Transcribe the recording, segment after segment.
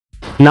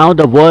Now,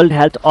 the World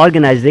Health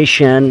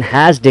Organization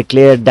has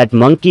declared that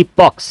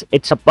monkeypox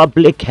it's a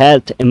public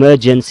health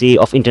emergency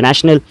of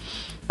international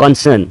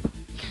concern.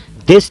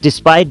 This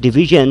despite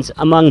divisions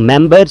among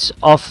members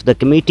of the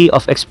committee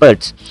of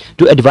experts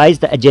to advise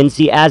the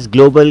agency as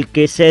global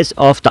cases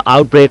of the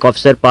outbreak of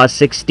surpassed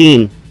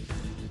 16.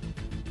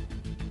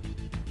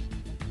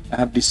 I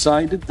have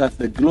decided that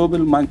the global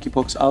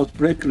monkeypox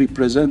outbreak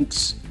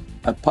represents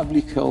a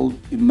public health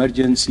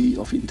emergency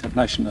of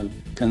international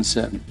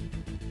concern.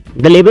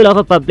 The label of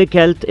a public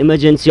health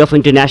emergency of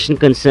international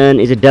concern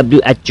is a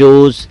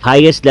WHO's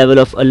highest level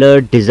of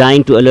alert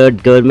designed to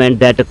alert government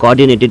that a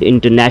coordinated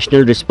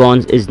international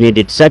response is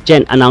needed. Such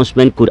an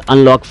announcement could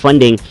unlock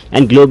funding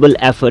and global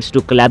efforts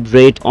to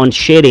collaborate on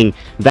sharing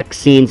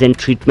vaccines and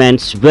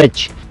treatments,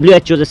 which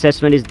WHO's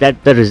assessment is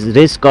that the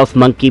risk of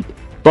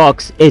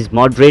monkeypox is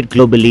moderate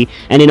globally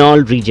and in all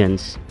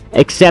regions,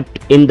 except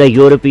in the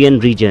European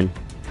region,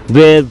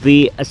 where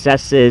we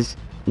assesses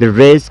the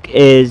risk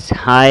is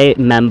high.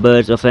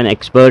 Members of an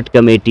expert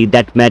committee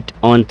that met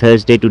on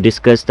Thursday to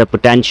discuss the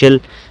potential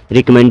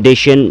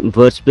recommendation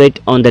were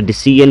split on the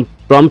decision,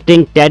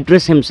 prompting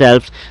Tedros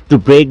himself to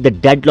break the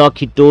deadlock.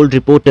 He told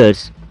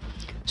reporters,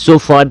 so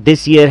far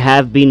this year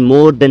have been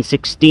more than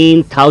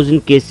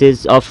 16,000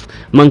 cases of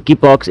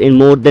monkeypox in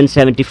more than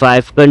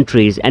 75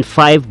 countries and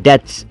 5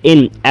 deaths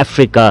in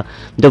Africa.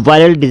 The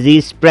viral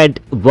disease spread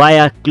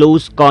via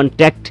close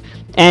contact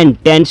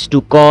and tends to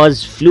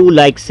cause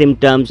flu-like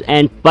symptoms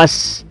and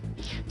pus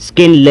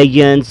skin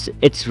lesions.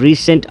 Its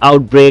recent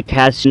outbreak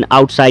has been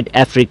outside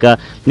Africa,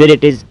 where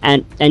it is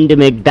an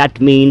endemic.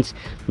 That means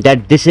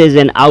that this is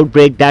an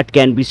outbreak that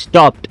can be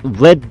stopped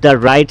with the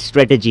right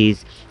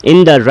strategies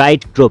in the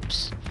right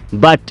groups.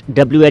 But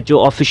WHO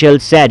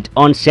officials said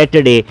on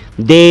Saturday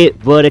they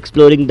were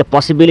exploring the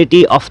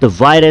possibility of the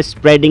virus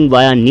spreading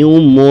via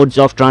new modes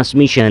of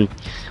transmission.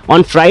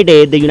 On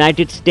Friday, the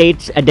United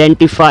States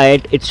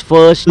identified its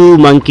first 2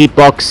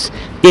 monkeypox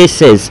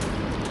cases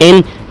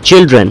in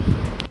children.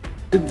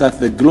 That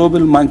the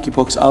global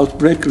monkeypox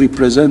outbreak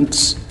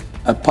represents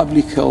a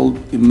public health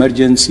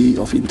emergency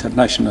of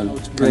international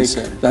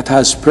concern that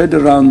has spread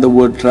around the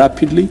world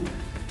rapidly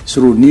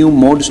through new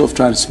modes of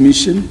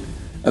transmission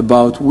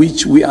about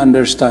which we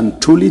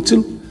understand too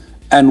little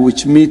and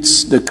which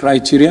meets the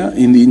criteria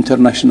in the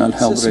international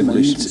health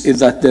regulations. Is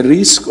that the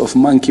risk of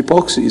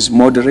monkeypox is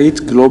moderate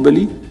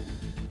globally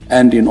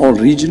and in all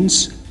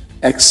regions,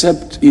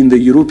 except in the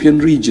European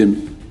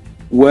region,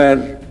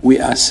 where we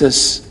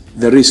assess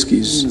the risk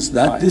is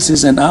that this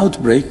is an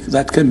outbreak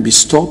that can be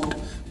stopped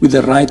with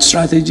the right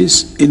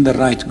strategies in the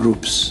right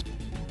groups.